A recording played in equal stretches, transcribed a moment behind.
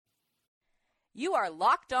You are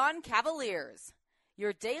Locked On Cavaliers,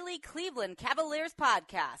 your daily Cleveland Cavaliers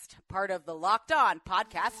podcast, part of the Locked On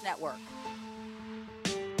Podcast Network.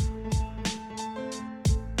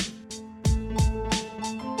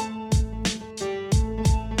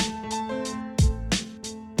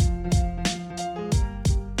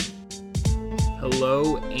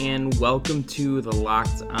 Hello and welcome to the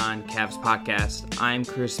Locked On Cavs podcast. I'm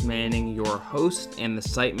Chris Manning, your host and the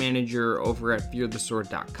site manager over at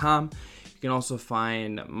fearthesword.com. You can also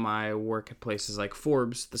find my work at places like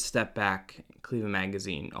Forbes, The Step Back, Cleveland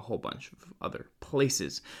Magazine, a whole bunch of other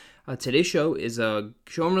places. Today's show is a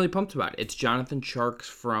show I'm really pumped about. It's Jonathan Tjarks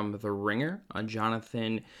from The Ringer.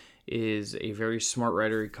 Jonathan is a very smart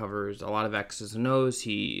writer. He covers a lot of X's and O's.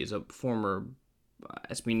 He is a former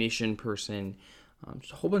SB Nation person.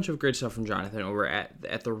 Just a whole bunch of great stuff from Jonathan over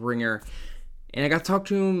at The Ringer. And I got to talk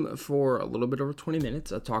to him for a little bit over 20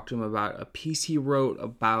 minutes. I talked to him about a piece he wrote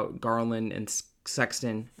about Garland and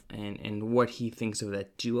Sexton and what he thinks of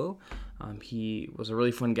that duo. He was a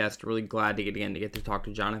really fun guest. Really glad to get to talk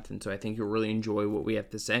to Jonathan. So I think you'll really enjoy what we have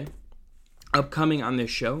to say. Upcoming on this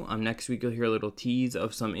show, next week you'll hear a little tease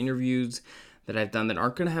of some interviews that I've done that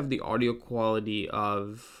aren't going to have the audio quality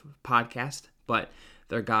of podcast, but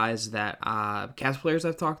they're guys that Cavs players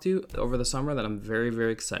I've talked to over the summer that I'm very,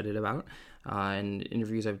 very excited about, and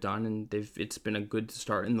interviews I've done, and it's been a good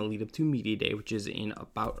start in the lead up to Media Day, which is in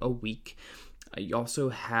about a week. You also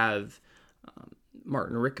have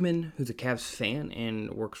Martin Rickman, who's a Cavs fan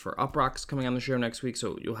and works for Uproxx, coming on the show next week,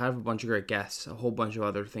 so you'll have a bunch of great guests, a whole bunch of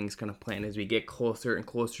other things kind of planned as we get closer and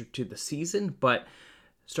closer to the season, but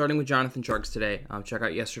starting with Jonathan Tjarks today, check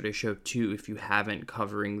out yesterday's show too if you haven't,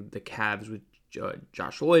 covering the Cavs with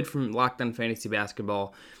Josh Lloyd from Locked On Fantasy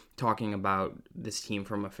Basketball, talking about this team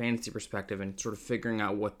from a fantasy perspective and sort of figuring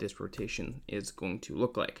out what this rotation is going to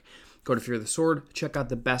look like. Go to Fear the Sword, check out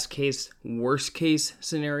the best case, worst case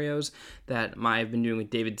scenarios that I've been doing with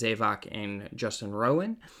David Zavok and Justin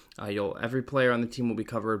Rowan. Every player on the team will be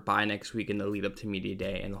covered by next week in the lead up to Media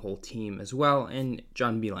Day, and the whole team as well, and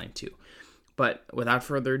John Beilein too. But without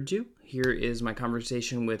further ado, here is my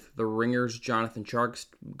conversation with The Ringer's Jonathan Tjarks.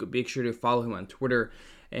 Make sure to follow him on Twitter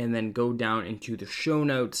and then go down into the show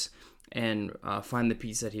notes and find the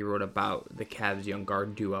piece that he wrote about the Cavs young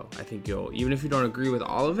guard duo. I think even if you don't agree with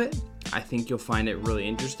all of it, I think you'll find it really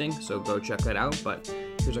interesting. So go check that out. But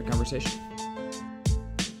here's our conversation.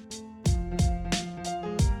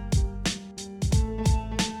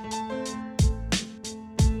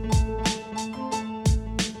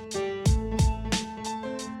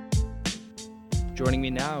 Joining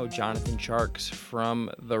me now, Jonathan Tjarks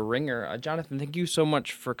from The Ringer. Jonathan, thank you so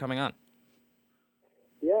much for coming on.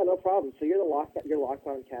 Yeah, no problem. So you're Locked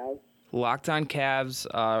On Cavs? Locked On Cavs.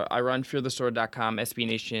 I run fearthesword.com, SB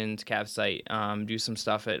Nation's Cavs site. Do some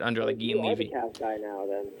stuff under like Ian Levy. You're the Cavs guy now,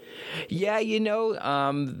 then. Yeah,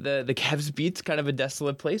 the Cavs beat's kind of a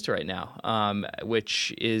desolate place right now,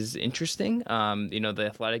 which is interesting. The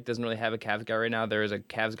Athletic doesn't really have a Cavs guy right now. There is a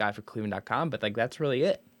Cavs guy for Cleveland.com, but that's really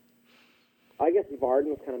it. I guess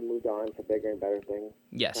Varden's kind of moved on to bigger and better things.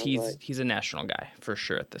 Yes, he's a national guy for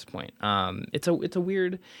sure at this point. It's a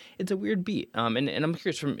weird beat. And I'm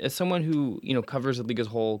curious, as someone who covers the league as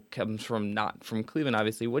a whole, comes from not from Cleveland,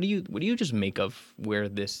 obviously. What do you just make of where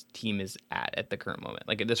this team is at the current moment?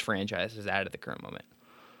 Like this franchise is at the current moment.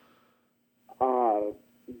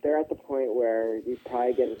 They're at the point where you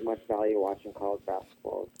probably get as much value watching college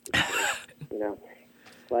basketball.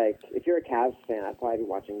 Like, if you're a Cavs fan, I'd probably be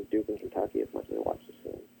watching Duke and Kentucky as much as I watch this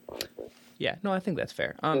game, honestly. Yeah, no, I think that's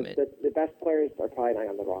fair. The best players are probably not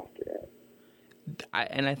on the roster yet.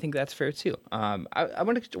 I think that's fair, too.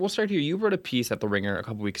 We'll start here. You wrote a piece at The Ringer a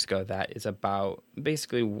couple weeks ago that is about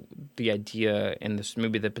basically the idea and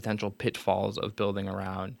maybe the potential pitfalls of building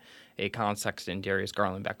around a Collin Sexton, Darius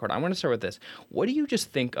Garland backcourt. I want to start with this. What do you just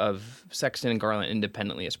think of Sexton and Garland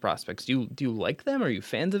independently as prospects? Do you like them? Are you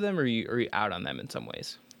fans of them? Or are you out on them in some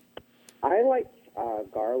ways? I like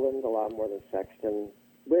Garland a lot more than Sexton,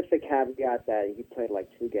 with the caveat that he played like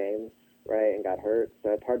 2 games, right, and got hurt.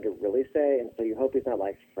 So it's hard to really say. And so you hope he's not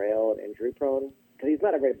like frail and injury prone, because he's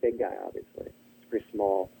not a very big guy, obviously. He's pretty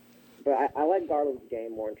small. But I like Garland's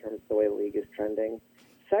game more in terms of the way the league is trending.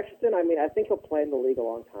 Sexton, I think he'll play in the league a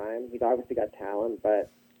long time. He's obviously got talent, but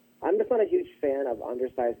I'm just not a huge fan of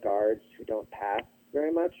undersized guards who don't pass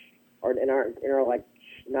very much, or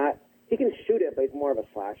not. He can shoot it, but he's more of a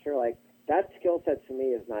slasher. Like, that skill set to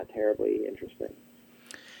me is not terribly interesting.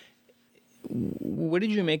 What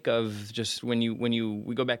did you make of just when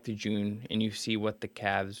we go back to June and you see what the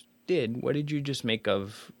Cavs did? What did you just make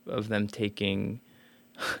of them taking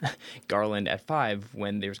Garland at 5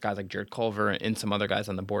 when there's guys like Jared Culver and some other guys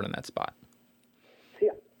on the board in that spot?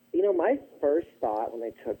 my first thought when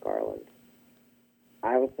they took Garland,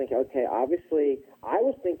 I was thinking, okay, obviously,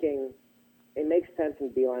 it makes sense in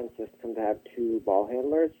Beeline's system to have two ball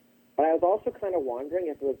handlers, but I was also kind of wondering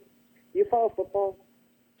if it was, you follow football?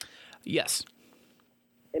 Yes.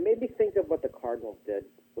 It made me think of what the Cardinals did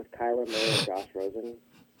with Kyler Murray and Josh Rosen.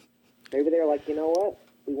 Maybe they were like, you know what?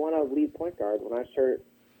 We want a lead point guard. We're not sure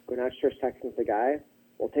Sexton's the guy.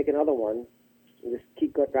 We'll take another one and just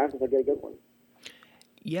keep going fast until we get a good one.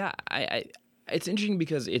 Yeah, it's interesting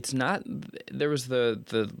because it's not. There was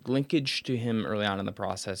the linkage to him early on in the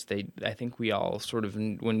process. I think we all sort of,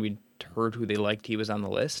 when we heard who they liked, he was on the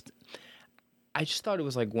list. I just thought it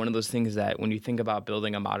was like one of those things that when you think about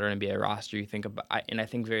building a modern NBA roster, you think about, and I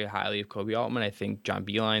think very highly of Kobe Altman. I think John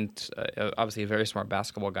Beeline's obviously a very smart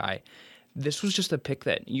basketball guy. This was just a pick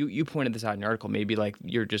that you pointed this out in your article. Maybe like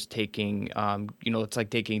you're just taking, it's like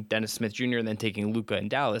taking Dennis Smith Jr. and then taking Luka in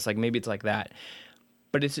Dallas. Like maybe it's like that.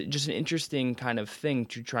 But it's just an interesting kind of thing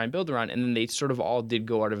to try and build around. And then they sort of all did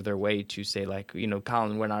go out of their way to say, like,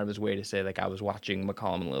 Colin went out of his way to say, like, I was watching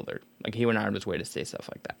McCollum and Lillard. Like, he went out of his way to say stuff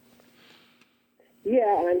like that.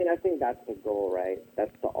 Yeah, and I mean, I think that's the goal, right?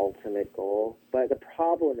 That's the ultimate goal. But the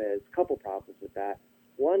problem is, a couple problems with that.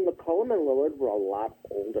 One, McCollum and Lillard were a lot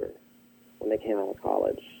older when they came out of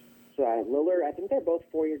college. So Lillard, I think they're both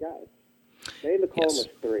 4-year guys. Maybe McCollum was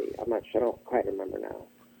 3. I'm not sure. I don't quite remember now.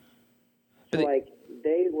 So,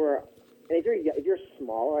 they were, and if you're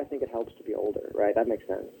smaller, I think it helps to be older, right? That makes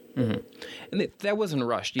sense. Mm-hmm. And that wasn't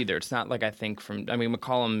rushed either. It's not like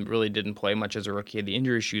McCollum really didn't play much as a rookie. He had the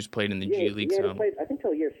injury issues, played in the G League. Yeah, he played, I think,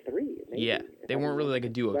 till year 3. Maybe, yeah, they weren't really like a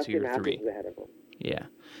duo to year 3. Ahead of him. Yeah.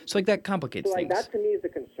 So, like, that complicates things. That to me is the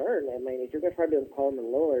concern. I mean, if you're going to try to do McCollum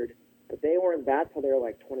and Lillard, but they weren't that till they were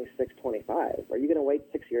like 26, 25. Are you going to wait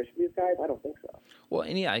 6 years for these guys? I don't think so. Well,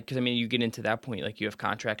 and yeah, because, you get into that point, like, you have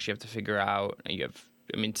contracts you have to figure out. You have,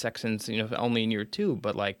 Sexton's, only in year 2,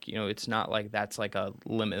 but, like, it's not like that's like a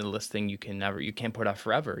limitless thing you can't put up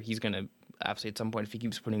forever. He's going to, obviously, at some point, if he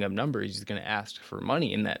keeps putting up numbers, he's going to ask for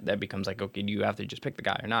money, and that becomes like, okay, do you have to just pick the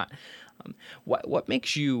guy or not? What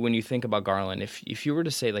makes you, when you think about Garland, if you were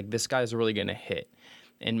to say, like, this guy's really going to hit,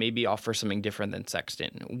 and maybe offer something different than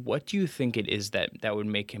Sexton, what do you think it is that would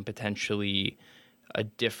make him potentially a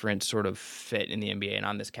different sort of fit in the NBA and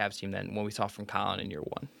on this Cavs team than what we saw from Colin in year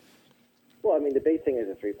 1? Well, the big thing is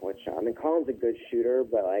a three-point shot. Colin's a good shooter,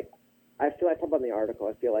 but, I talked about in the article,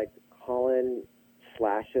 I feel like Colin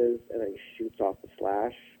slashes and then he shoots off the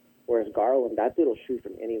slash, whereas Garland, that dude will shoot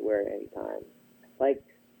from anywhere, anytime.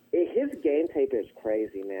 His game tape is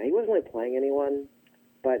crazy, man. He wasn't really playing anyone.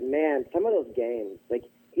 But, man, some of those games,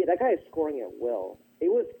 that guy is scoring at will.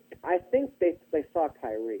 I think they saw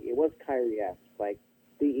Kyrie. It was Kyrie-esque.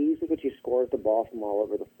 The ease with which he scores the ball from all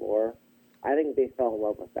over the floor, I think they fell in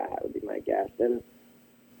love with that, would be my guess. And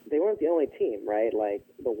they weren't the only team, right?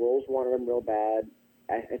 The Wolves wanted him real bad.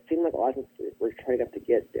 It seemed like a lot of teams were trading up to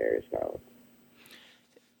get Darius Garland.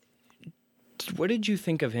 What did you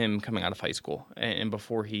think of him coming out of high school and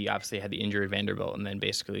before he obviously had the injury at Vanderbilt and then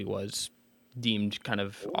basically was deemed kind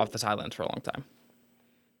of off the sidelines for a long time?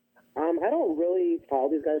 I don't really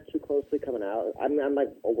follow these guys too closely coming out. I'm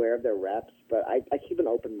aware of their reps, but I keep an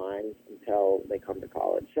open mind until they come to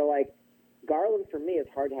college. So Garland for me is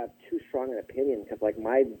hard to have too strong an opinion because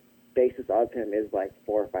my basis of him is 4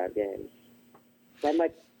 or 5 games. So I'm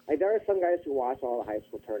there are some guys who watch all the high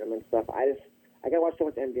school tournament stuff. I gotta watch so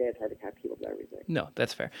much NBA. It's hard to keep up with everything. No,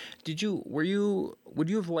 that's fair. Would you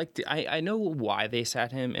have liked to, I know why they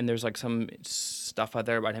sat him, and there's some stuff out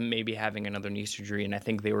there about him maybe having another knee surgery, and I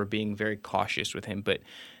think they were being very cautious with him, but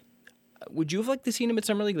would you have liked to see him at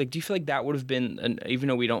Summer League? Do you feel like that would have been, even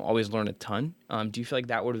though we don't always learn a ton, do you feel like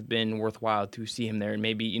that would have been worthwhile to see him there and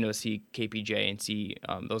maybe, see KPJ and see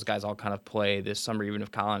those guys all kind of play this summer, even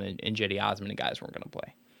if Colin and Jetty Osman and guys weren't going to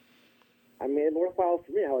play? Worthwhile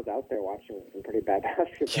for me. I was out there watching some pretty bad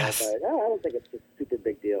basketball, yes. But I don't think it's a super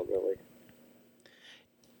big deal, really.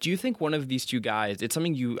 Do you think one of these two guys, it's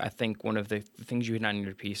something I think one of the things you hit on in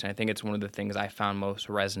your piece, and I think it's one of the things I found most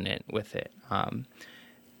resonant with it,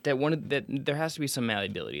 that there has to be some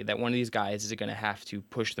malleability, that one of these guys is going to have to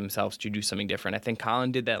push themselves to do something different. I think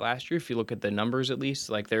Colin did that last year. If you look at the numbers, at least,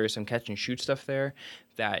 there is some catch and shoot stuff there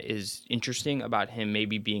that is interesting about him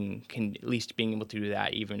maybe at least being able to do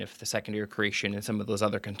that, even if the secondary creation and some of those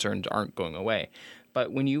other concerns aren't going away.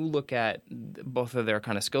 But when you look at both of their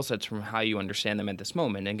kind of skill sets from how you understand them at this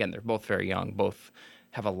moment, and again, they're both very young, both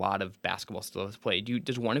have a lot of basketball still to play.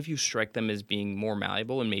 Does one of you strike them as being more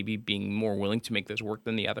malleable and maybe being more willing to make this work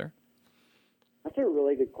than the other? That's a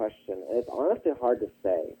really good question. It's honestly hard to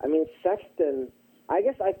say. Sexton, I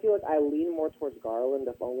guess I feel like I lean more towards Garland,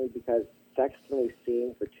 if only because Sexton we've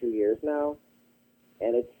seen for 2 years now,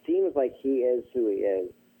 and it seems like he is who he is.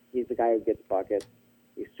 He's the guy who gets buckets.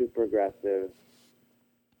 He's super aggressive.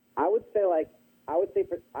 I would think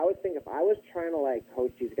if I was trying to like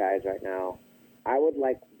coach these guys right now, I would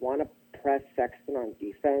like want to press Sexton on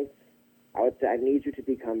defense. I would say I need you to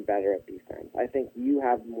become better at defense. I think you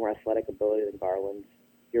have more athletic ability than Garland.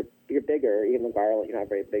 You're bigger, even though Garland, you're not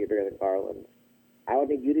very bigger than Garland. I would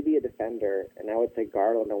need you to be a defender, and I would say,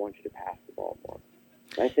 Garland, I want you to pass the ball more.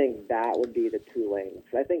 I think that would be the two lanes.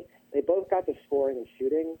 I think they both got the scoring and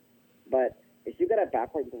shooting, but if you got a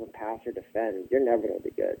backcourt that doesn't pass or defend, you're never going to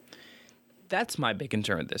be good. That's my big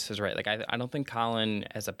concern with this is, right, like I don't think Colin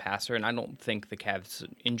as a passer, and I don't think the Cavs'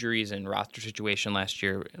 injuries and roster situation last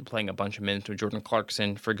year, playing a bunch of minutes with Jordan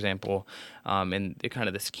Clarkson, for example, and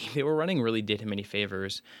the scheme they were running really did him any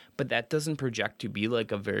favors. But that doesn't project to be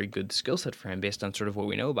like a very good skill set for him based on sort of what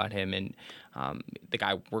we know about him. And the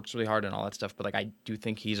guy works really hard and all that stuff, but like I do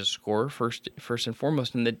think he's a scorer first and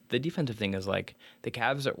foremost. And the defensive thing is like the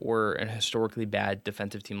Cavs were a historically bad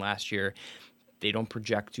defensive team last year. They don't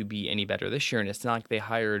project to be any better this year, and it's not like they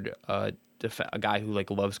hired a guy who like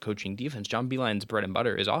loves coaching defense. John Beilein's bread and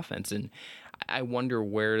butter is offense, and I wonder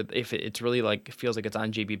if it's really like feels like it's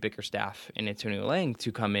on JB Bickerstaff and Antonio Lang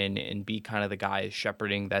to come in and be kind of the guy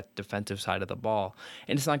shepherding that defensive side of the ball.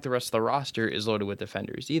 And it's not like the rest of the roster is loaded with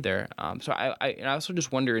defenders either. So I also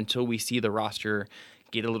just wonder, until we see the roster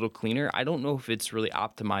get a little cleaner, I don't know if it's really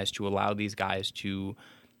optimized to allow these guys to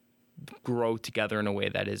grow together in a way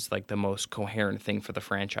that is like the most coherent thing for the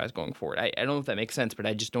franchise going forward. I don't know if that makes sense, but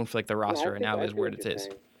I just don't feel like the roster right now is where it is.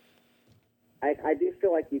 I do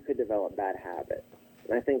feel like you could develop bad habits,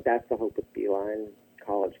 and I think that's the hope with Beilein,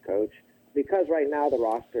 college coach, because right now the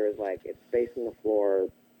roster is like it's spacing the floor,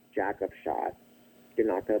 jack up shots. You're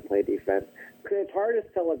not going to play defense. Because it's hard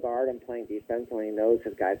to tell a guard I'm playing defense when he knows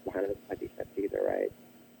his guys behind him play defense either, right?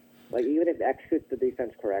 Like even if he executes the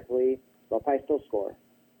defense correctly, they'll probably still score.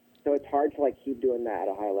 So it's hard to like keep doing that at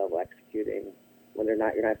a high level, executing when you're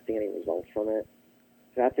not seeing any results from it.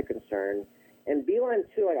 So that's a concern. And Beilein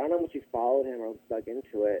too, like I don't know if you followed him or dug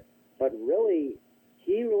into it, but really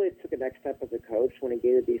he really took a next step as a coach when he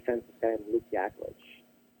gave the defensive guy Luke Yaklich,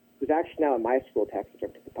 who's actually now at my school, Texas,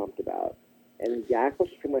 I'm pretty pumped about. And Yaklich was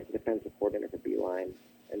pretty much the defensive coordinator for Beilein,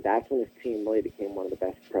 and that's when his team really became one of the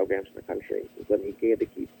best programs in the country. Was when he gave the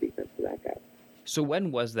keys to defense to that guy. So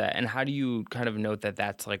when was that, and how do you kind of note that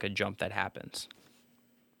that's like a jump that happens?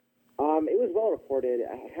 It was well reported.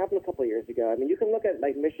 It happened a couple of years ago. I mean, you can look at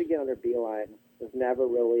like Michigan under Beilein was never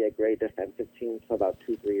really a great defensive team until about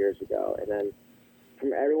 2-3 years ago, and then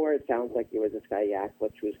from everywhere it sounds like it was this guy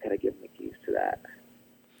Yaklich who was kind of giving the keys to that.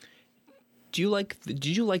 Did you like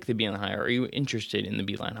the Beilein hire? Are you interested in the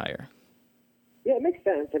Beilein hire? Yeah, it makes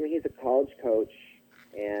sense. I mean, he's a college coach,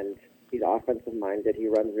 and he's offensive-minded. He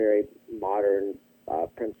runs very modern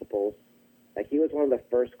principles. Like, he was one of the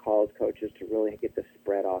first college coaches to really get the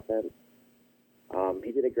spread offense.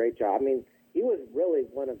 He did a great job. I mean, he was really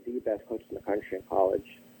one of the best coaches in the country in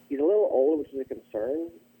college. He's a little old, which is a concern.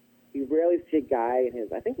 You rarely see a guy in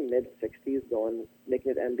his, I think, mid-60s making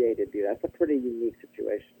his NBA debut. That's a pretty unique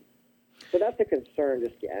situation. So that's a concern,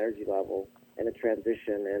 just the energy level and the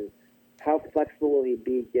transition, and how flexible will he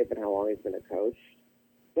be given how long he's been a coach.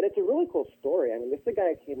 But it's a really cool story. I mean, this is a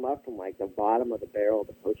guy that came up from, like, the bottom of the barrel of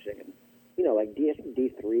the coaching, and, you know, like I think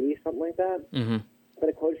D3, something like that. Mm-hmm. But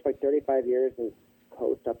a coach for, like, 35 years and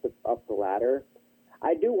coached up the ladder.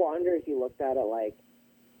 I do wonder if he looked at it like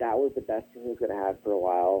that was the best thing he was going to have for a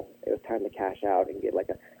while. It was time to cash out and get, like,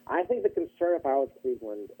 I think the concern if I was a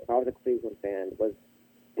Cleveland fan, was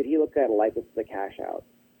did he look at it like this is a cash out?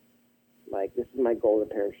 Like, this is my golden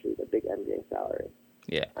parachute, a big NBA salary.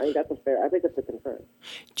 Yeah. I think that's a concern.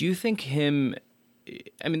 Do you think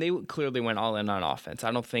I mean, they clearly went all in on offense.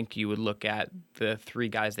 I don't think you would look at the three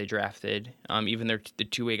guys they drafted, even the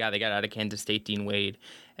two-way guy they got out of Kansas State, Dean Wade,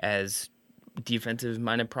 as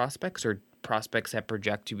defensive-minded prospects or prospects that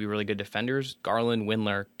project to be really good defenders. Garland,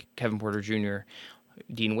 Windler, Kevin Porter Jr.,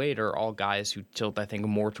 Dean Wade are all guys who tilt, I think,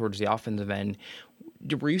 more towards the offensive end.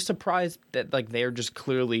 Were you surprised that, like, they're just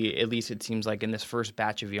clearly, at least it seems like in this first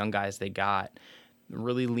batch of young guys they got,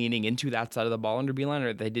 really leaning into that side of the ball under Beilein,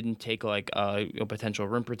 or they didn't take like a potential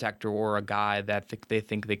rim protector or a guy that they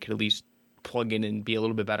think they could at least plug in and be a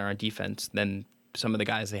little bit better on defense than some of the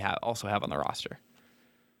guys they also have on the roster?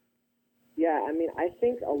 Yeah, I mean, I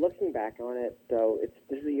think looking back on it, though,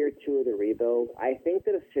 this is year 2 of the rebuild. I think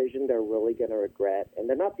the decision they're really going to regret, and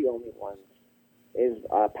they're not the only ones, is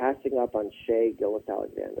passing up on Shai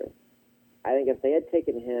Gilgeous-Alexander. I think if they had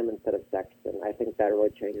taken him instead of Sexton, I think that really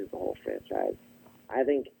changes the whole franchise. I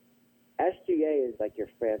think SGA is like your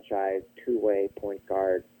franchise two-way point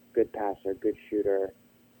guard, good passer, good shooter,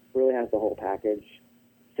 really has the whole package.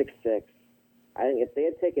 6'6". I think if they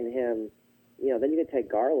had taken him, then you could take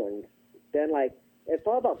Garland. Then it's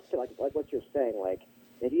all about like what you're saying. Like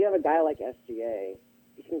if you have a guy like SGA,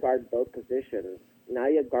 he can guard both positions. Now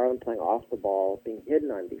you have Garland playing off the ball, being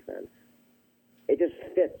hidden on defense. It just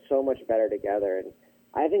fits so much better together. And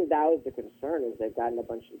I think that was the concern, is they've gotten a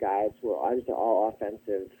bunch of guys who are obviously all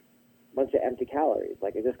offensive, bunch of empty calories.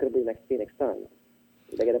 Like, is this going to be the next Phoenix Suns?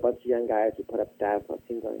 They get a bunch of young guys who put up stats on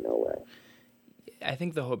teams going nowhere. I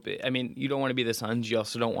think the hope, you don't want to be the Suns. You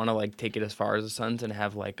also don't want to take it as far as the Suns and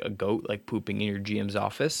have a goat pooping in your GM's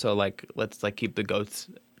office. So let's keep the goats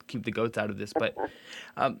out of this. But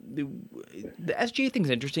the SGA thing's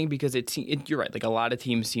interesting because you're right. A lot of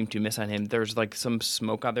teams seem to miss on him. There's some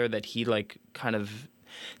smoke out there that he kind of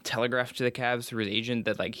telegraphed to the Cavs through his agent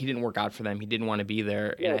that he didn't work out for them. He didn't want to be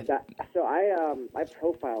there. Yeah, so I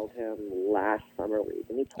profiled him last summer league,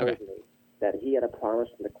 and he told me that he had a promise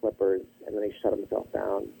from the Clippers, and then he shut himself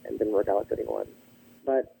down and didn't work out with anyone.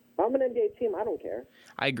 But if I'm an NBA team, I don't care.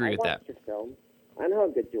 I agree with that. I watched your film. I know how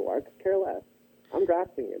good you are. I could care less. I'm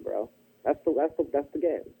drafting you, bro. That's the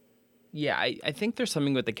game. Yeah, I think there's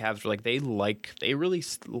something with the Cavs where they really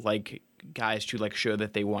like guys to show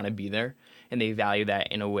that they want to be there, and they value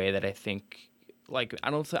that in a way that I think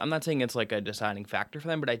I'm not saying it's a deciding factor for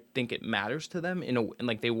them, but I think it matters to them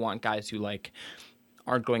and they want guys who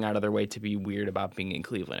aren't going out of their way to be weird about being in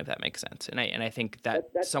Cleveland, if that makes sense. And I think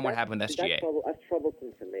that's somewhat happened with SGA. That's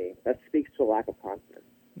troublesome to me. That speaks to a lack of confidence.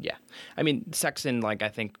 Yeah. Sexton, I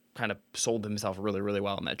think, kind of sold himself really, really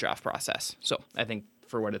well in that draft process. So I think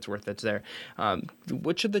for what it's worth, that's there.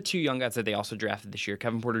 Which of the two young guys that they also drafted this year,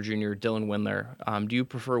 Kevin Porter Jr., Dylan Windler, do you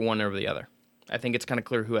prefer one over the other? I think it's kind of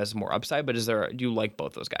clear who has more upside, but do you like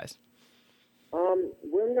both those guys?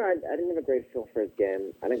 Windler, I didn't have a great feel for his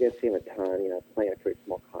game. I didn't get to see him a ton, playing in a pretty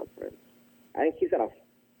small conference. I think he's got a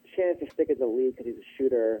chance to stick in the league because he's a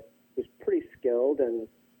shooter who's pretty skilled, and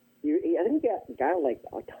I think he got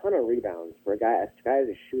a ton of rebounds for a guy as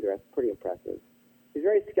a shooter. That's pretty impressive. He's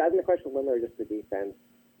very skilled. I think the question with Windler is just the defense.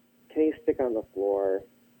 Can he stick on the floor?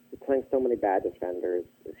 He's playing so many bad defenders.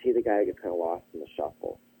 Is he the guy who gets kind of lost in the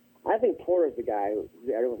shuffle? I think Porter's the guy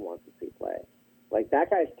who everyone wants to see play.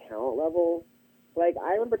 That guy's talent level.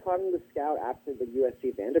 I remember talking to the scout after the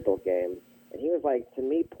USC Vanderbilt game, and he was to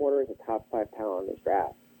me, Porter is a top 5 talent in this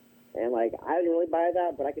draft. And I didn't really buy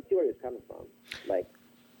that, but I could see where he was coming from.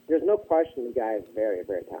 There's no question the guy is very,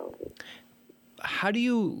 very talented. How do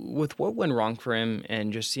you, with what went wrong for him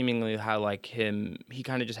and just seemingly how he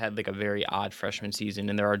kind of just had a very odd freshman season,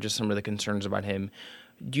 and there are just some of the concerns about him.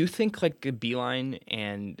 Do you think Beilein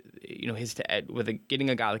and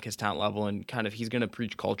getting a guy like his talent level and kind of he's going to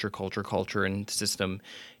preach culture and system?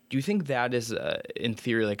 Do you think that is in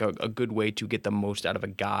theory a good way to get the most out of a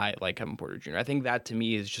guy like Kevin Porter Jr.? I think that to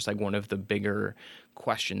me is just one of the bigger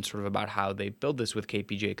questions sort of about how they build this with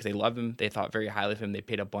KPJ, because they love him, they thought very highly of him, they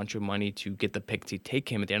paid a bunch of money to get the pick to take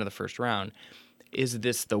him at the end of the first round. Is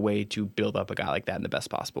this the way to build up a guy like that in the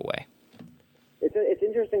best possible way? It's an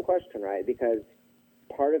interesting question, right? Because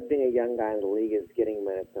part of being a young guy in the league is getting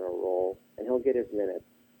minutes in a role, and he'll get his minutes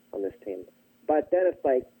on this team. But then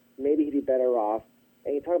it's maybe he'd be better off.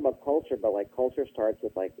 And you talk about culture, but culture starts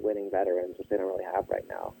with winning veterans, which they don't really have right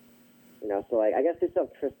now. So I guess they still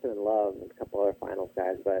have Tristan and Love and a couple other finals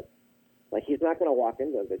guys, but he's not going to walk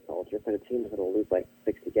into a good culture because the team is going to lose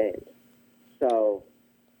 60 games. So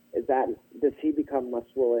does he become less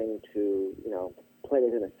willing to play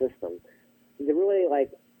within a system? He really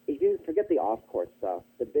if you forget the off-court stuff,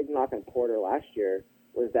 the big knock on Porter last year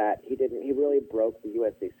was that he really broke the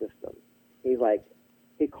USC system.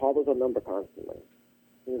 He called his own number constantly.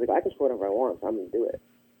 He was I can score whatever I want, so I'm going to do it.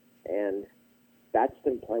 And that's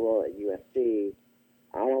didn't play well at USC.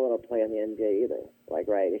 I don't know if it'll play in the NBA either.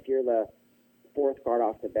 Right, if you're the fourth guard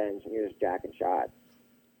off the bench and you're just jacking shots,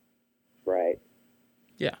 right?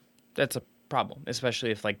 Yeah, that's a problem,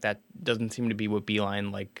 especially if that doesn't seem to be what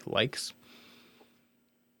Beilein likes.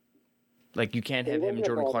 You can't have him and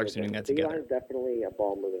Jordan Clarkson doing that together. Beilein's definitely a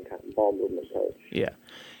ball movement coach. Yeah.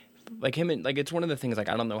 Him and it's one of the things I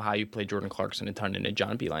don't know how you play Jordan Clarkson a ton in a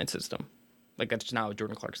John Beilein system. That's just not what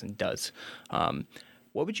Jordan Clarkson does.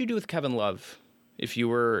 What would you do with Kevin Love if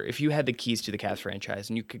you had the keys to the Cavs franchise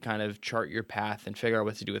and you could kind of chart your path and figure out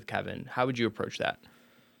what to do with Kevin? How would you approach that?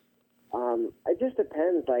 It just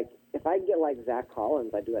depends. If I get Zach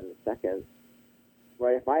Collins, I'd do that in a second.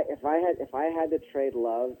 Right? If I had to trade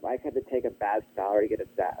Love, I had to take a bad salary to get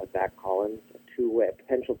a Zach Collins, a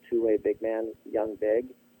potential two-way big man, young big.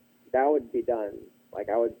 That would be done Like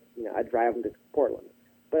I'd drive him to Portland.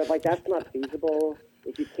 But if like that's not feasible,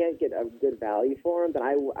 if you can't get a good value for him, then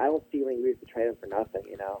I don't see any reason to trade him for nothing,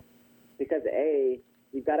 because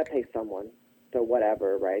you've got to pay someone, so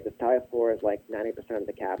whatever, right? The salary floor is like 90% of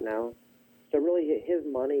the cap now, so really his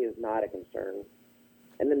money is not a concern.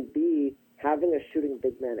 And then B, having a shooting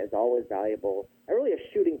big man is always valuable. And really,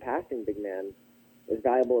 a shooting passing big man is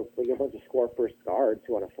valuable if you're able to score first guards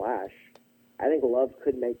who want to flash. I think Love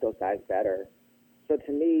could make those guys better. So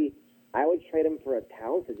to me, I would trade him for a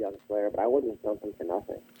talented young player, but I wouldn't dump him for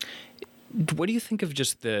nothing. What do you think of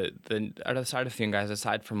just the other side of the young guys,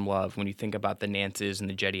 aside from Love, when you think about the Nances and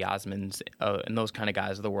the Jetty Osmonds and those kind of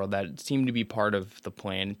guys of the world that seem to be part of the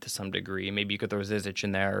plan to some degree? Maybe you could throw Zizic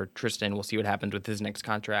in there, or Tristan. We'll see what happens with his next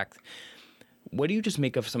contract. What do you just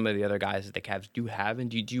make of some of the other guys that the Cavs do have, and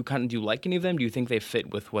do you like any of them? Do you think they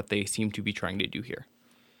fit with what they seem to be trying to do here?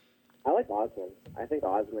 I like Osman. I think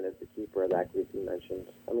Osman is the keeper of that group you mentioned.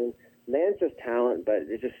 I mean, Nance is talent, but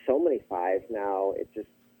there's just so many fives now. It's just,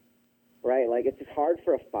 right, like it's just hard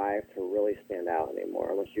for a five to really stand out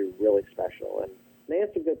anymore unless you're really special. And Nance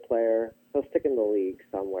is a good player. He'll stick in the league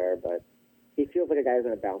somewhere, but he feels like a guy who's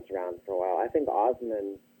going to bounce around for a while. I think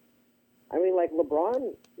Osman, I mean, like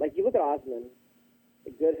LeBron, like you look at Osman,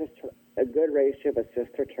 a good ratio of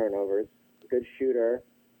assists to turnovers, good shooter,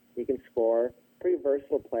 he can score, pretty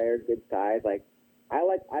versatile player, good size.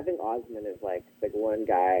 I think Osman is like the one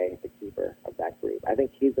guy, the keeper of that group. I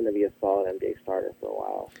think he's going to be a solid NBA starter for a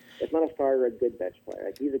while. If not a starter, a good bench player.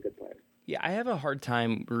 Like he's a good player. Yeah, I have a hard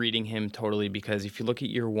time reading him totally because if you look at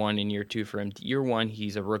year one and year two for him, year one,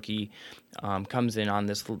 he's a rookie, comes in on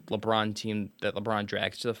this LeBron team that LeBron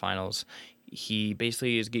drags to the finals. He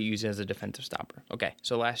basically is get used as a defensive stopper. Okay,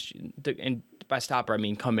 so and by stopper, I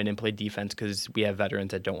mean come in and play defense because we have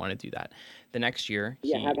veterans that don't want to do that. The next year,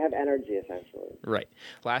 have energy essentially. Right.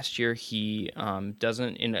 Last year, he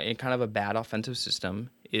doesn't in kind of a bad offensive system,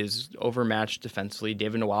 is overmatched defensively.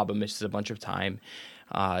 David Nwaba misses a bunch of time.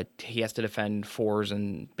 He has to defend fours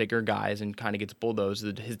and bigger guys and kind of gets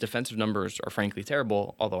bulldozed. His defensive numbers are frankly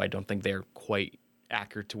terrible, although I don't think they're quite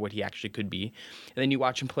accurate to what he actually could be. And then you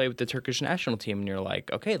watch him play with the Turkish national team and you're like,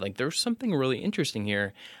 okay, like there's something really interesting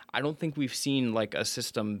here. I don't think we've seen like a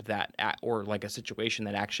system or like a situation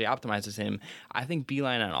that actually optimizes him. I think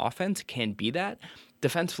Beeline on offense can be that.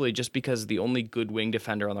 Defensively, just because the only good wing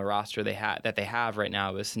defender on the roster they have right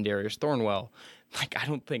now is Sindarius Thornwell. Like I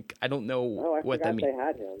don't know what that means. They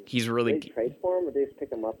had him. He's really did they trade for him, or did they just pick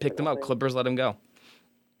him up? Picked him up. Clippers let him go.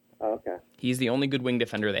 Oh, okay. He's the only good wing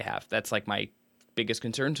defender they have. That's like my biggest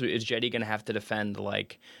concern. So is Jetty going to have to defend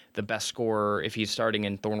like the best scorer if he's starting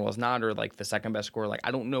and Thornwell's not, or like the second best scorer? Like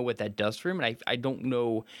I don't know what that does for him, and I don't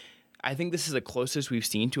know. I think this is the closest we've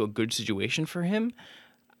seen to a good situation for him.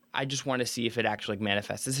 I just want to see if it actually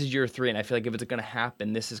manifests. This is year 3, and I feel like if it's going to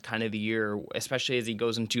happen, this is kind of the year, especially as he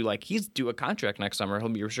goes into, like, he's due a contract next summer. He'll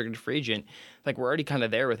be a restricted free agent. Like, we're already kind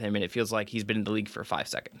of there with him, and it feels like he's been in the league for 5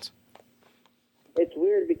 seconds. It's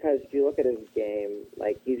weird because if you look at his game,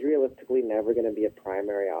 like, he's realistically never going to be a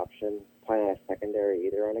primary option, probably not a secondary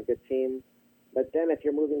either on a good team. But then if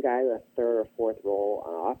you're moving guys to a third or fourth role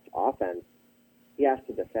on offense, he has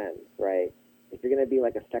to defend, right? If you're going to be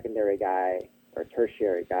like a secondary guy or a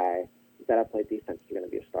tertiary guy, you got to play defense if you're going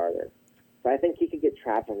to be a starter. So I think he could get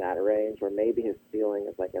trapped in that range where maybe his ceiling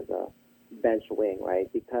is like as a bench wing, right?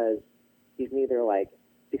 Because he's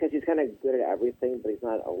because he's kind of good at everything, but he's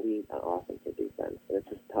not elite on offense or defense. And it's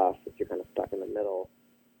just tough if you're kind of stuck in the middle.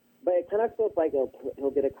 But it kind of feels like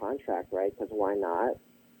he'll get a contract, right? Because why not?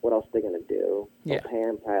 What else are they going to do? They'll pay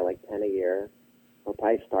him probably like $10 a year. He'll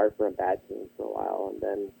probably start for a bad team for a while, and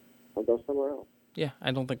then he'll go somewhere else. Yeah,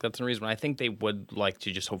 I don't think that's unreasonable. I think they would like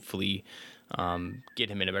to just hopefully get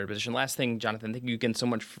him in a better position. Last thing, Jonathan, thank you again so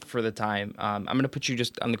much for the time. I'm going to put you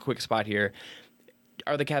just on the quick spot here.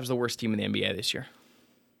 Are the Cavs the worst team in the NBA this year?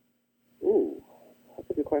 Ooh, that's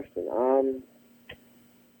a good question.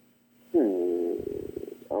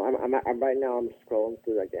 Right now I'm scrolling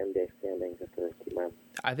through like the NBA standings just to keep my.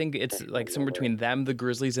 I think it's like somewhere between them, the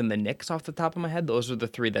Grizzlies, and the Knicks off the top of my head. Those are the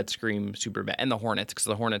 3 that scream super bad. And the Hornets, because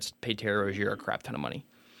the Hornets pay Terry Rozier a crap ton of money.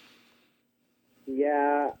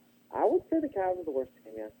 Yeah, I would say the Cavs are the worst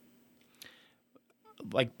team, yeah.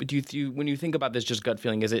 Like, when you think about this, just gut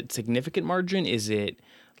feeling, is it significant margin? Is it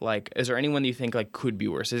like, is there anyone that you think like could be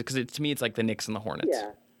worse? Because to me, it's like the Knicks and the Hornets.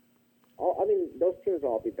 Yeah. I mean, those teams will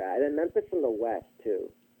all be bad. And then Memphis in the West, too.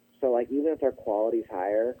 So, like, even if their quality's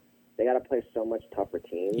higher, they got to play so much tougher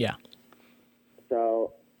teams. Yeah.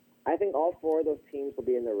 So, I think all 4 of those teams will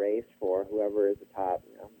be in the race for whoever is the top.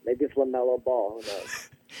 You know, maybe it's LaMelo Ball. Who knows?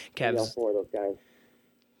 Cavs. All 4 of those guys.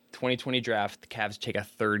 2020 draft, the Cavs take a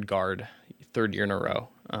third guard. third year in a row.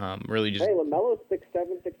 Really just. Hey, LaMelo's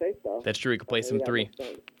 6'7", 6'8", though. That's true. He could play some three.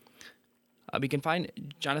 Sense. We can find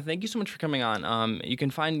Jonathan. Thank you so much for coming on. You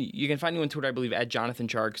can find you on Twitter, I believe, at Jonathan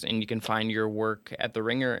Sharks, and you can find your work at The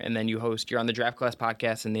Ringer. And then you're on the Draft Class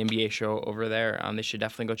podcast and the NBA show over there. They should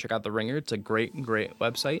definitely go check out The Ringer. It's a great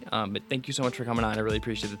website. But thank you so much for coming on. I really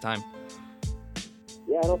appreciate the time.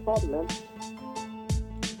 Yeah, no problem, man.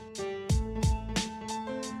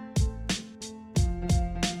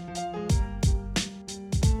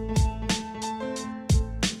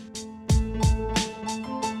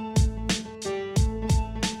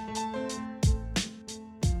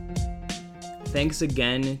 Thanks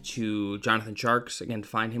again to Jonathan Sharks. Again,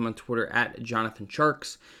 find him on Twitter at Jonathan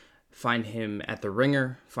Sharks. Find him at The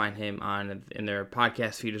Ringer. Find him in their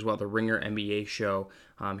podcast feed as well, The Ringer NBA show.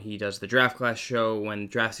 He does the Draft Class show when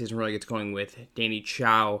draft season really gets going with Danny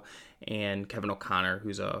Chow and Kevin O'Connor,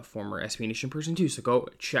 who's a former SB Nation person too. So go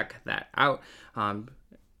check that out.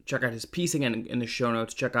 Check out his piece again in the show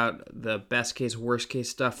notes. Check out the best case, worst case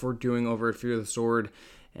stuff we're doing over at Fear the Sword.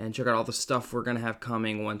 And check out all the stuff we're going to have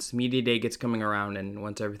coming once Media Day gets coming around and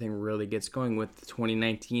once everything really gets going with the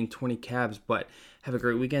 2019-20 Cavs. But have a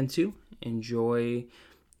great weekend, too. Enjoy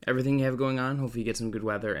everything you have going on. Hopefully you get some good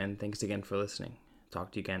weather. And thanks again for listening.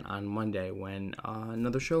 Talk to you again on Monday when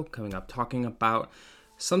another show coming up talking about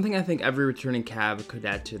something I think every returning Cav could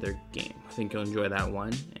add to their game. I think you'll enjoy that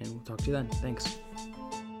one. And we'll talk to you then. Thanks.